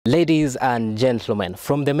Ladies and gentlemen,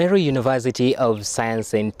 from the Meru University of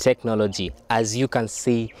Science and Technology, as you can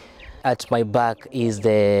see at my back is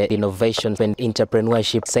the Innovation and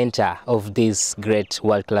Entrepreneurship Center of this great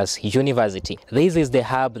world-class university. This is the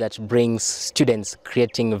hub that brings students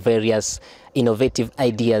creating various innovative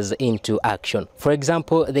ideas into action. For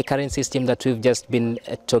example, the current system that we've just been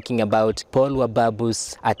talking about, Paul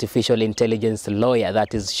Wababu's artificial intelligence lawyer,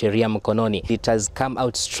 that is Sheria Mkononi, it has come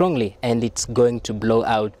out strongly and it's going to blow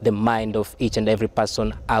out the mind of each and every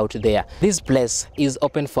person out there. This place is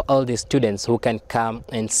open for all the students who can come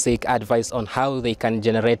and seek advice on how they can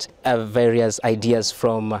generate various ideas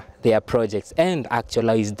from their projects and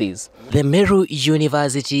actualize these. The Meru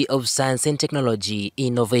University of Science and Technology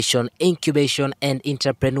Innovation, Incubation and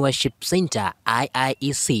Entrepreneurship Center,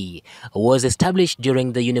 IIEC, was established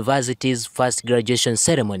during the university's first graduation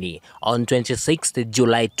ceremony on 26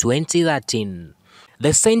 July 2013.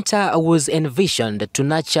 The center was envisioned to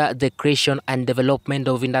nurture the creation and development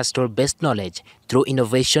of industrial-based knowledge through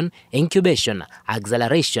innovation, incubation,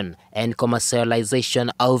 acceleration, and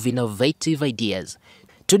commercialization of innovative ideas.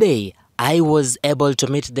 Today, I was able to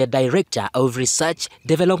meet the Director of Research,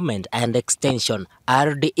 Development and Extension,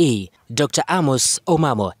 RDE, Dr. Amos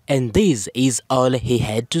Omamo, and this is all he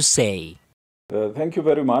had to say. Thank you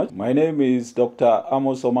very much. My name is Dr.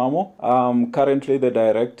 Amos Omamo. I'm currently the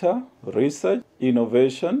Director, Research,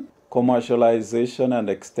 Innovation, Commercialization and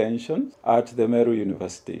Extension at the Meru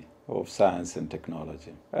University of Science and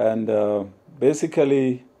Technology. And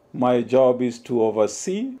basically, my job is to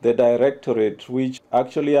oversee the directorate, which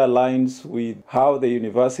actually aligns with how the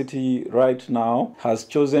university right now has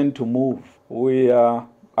chosen to move. We are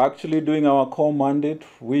actually doing our core mandate,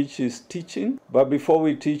 which is teaching. But before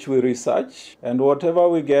we teach, we research. And whatever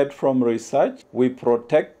we get from research, we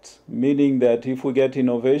protect, meaning that if we get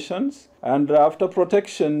innovations, and after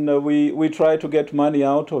protection, we try to get money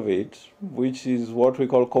out of it, which is what we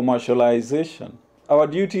call commercialization. Our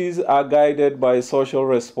duties are guided by social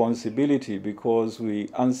responsibility because we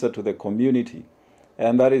answer to the community.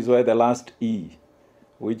 And that is why the last E,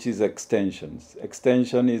 which is extensions.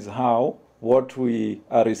 Extension is how what we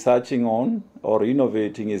are researching on or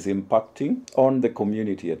innovating is impacting on the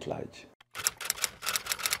community at large.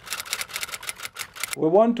 We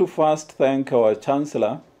want to first thank our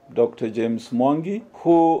Chancellor, Dr. James Mwangi,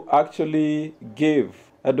 who actually gave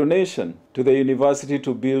a donation to the university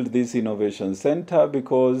to build this innovation center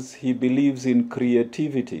because he believes in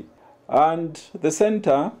creativity. And the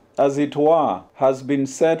center, as it were, has been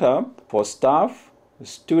set up for staff,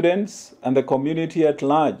 students, and the community at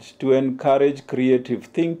large to encourage creative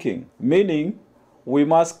thinking, meaning we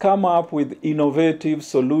must come up with innovative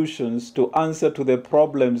solutions to answer to the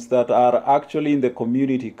problems that are actually in the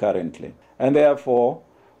community currently. And therefore,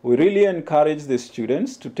 we really encourage the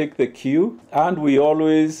students to take the cue, and we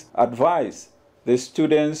always advise the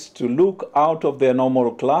students to look out of their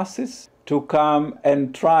normal classes to come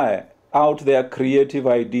and try out their creative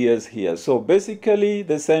ideas here. So basically,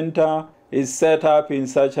 the center is set up in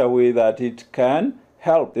such a way that it can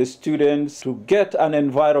help the students to get an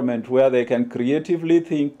environment where they can creatively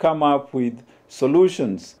think, come up with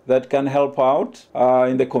solutions that can help out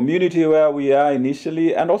in the community where we are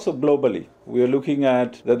initially and also globally. We are looking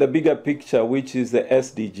at the bigger picture, which is the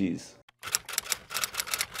SDGs.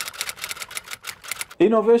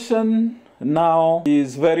 Innovation now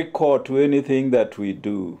is very core to anything that we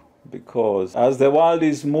do because as the world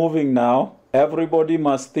is moving now, everybody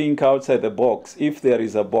must think outside the box if there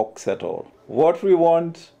is a box at all. What we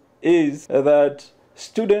want is that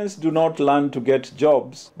students do not learn to get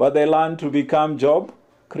jobs, but they learn to become job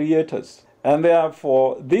creators. And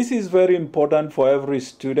therefore, this is very important for every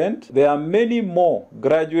student. There are many more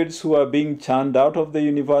graduates who are being churned out of the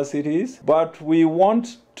universities, but we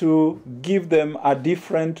want to give them a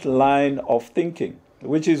different line of thinking,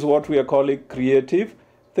 which is what we are calling creative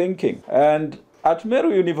thinking. And at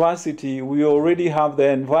Meru University, we already have the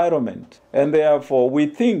environment, and therefore we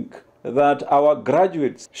think that our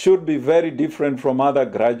graduates should be very different from other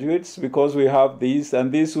graduates because we have these,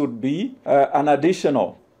 and this would be an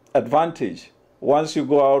additional advantage once you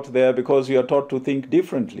go out there because you are taught to think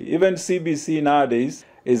differently. Even CBC nowadays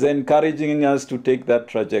is encouraging us to take that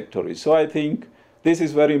trajectory. So I think this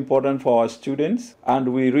is very important for our students,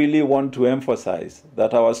 and we really want to emphasize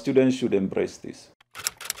that our students should embrace this.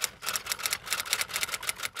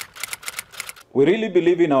 We really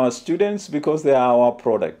believe in our students because they are our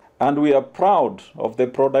product. And we are proud of the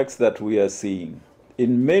products that we are seeing.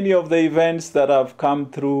 in many of the events that have come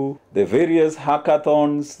through, the various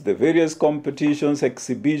hackathons, the various competitions,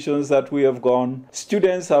 exhibitions that we have gone,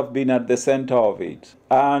 students have been at the center of it.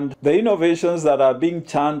 And the innovations that are being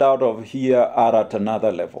churned out of here are at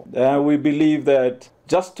another level. We believe that,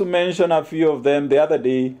 just to mention a few of them, the other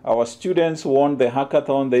day, our students won the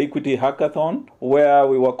hackathon, the Equity Hackathon, where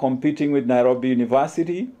we were competing with Nairobi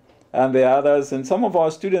University and the others, and some of our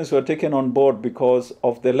students were taken on board because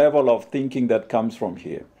of the level of thinking that comes from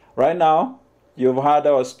here. Right now, you've had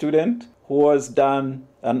our student who has done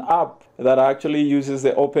an app that actually uses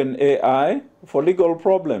the open AI for legal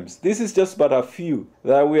problems. This is just but a few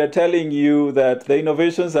that we are telling you that the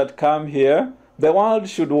innovations that come here, the world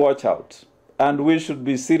should watch out. And we should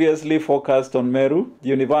be seriously focused on Meru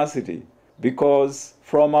University, because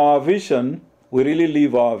from our vision, we really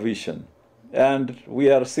live our vision. And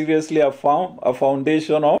we are seriously a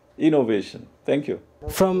foundation of innovation. Thank you.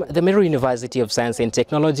 From the Meru University of Science and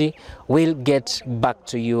Technology, we'll get back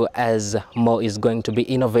to you as more is going to be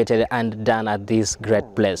innovated and done at this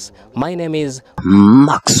great place. My name is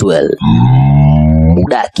Maxwell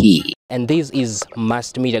Mudaki, and this is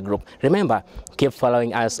Must Media Group. Remember, keep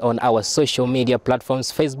following us on our social media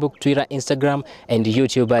platforms, Facebook, Twitter, Instagram, and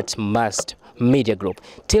YouTube at Must Media Group.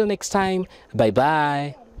 Till next time,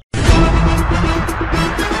 bye-bye.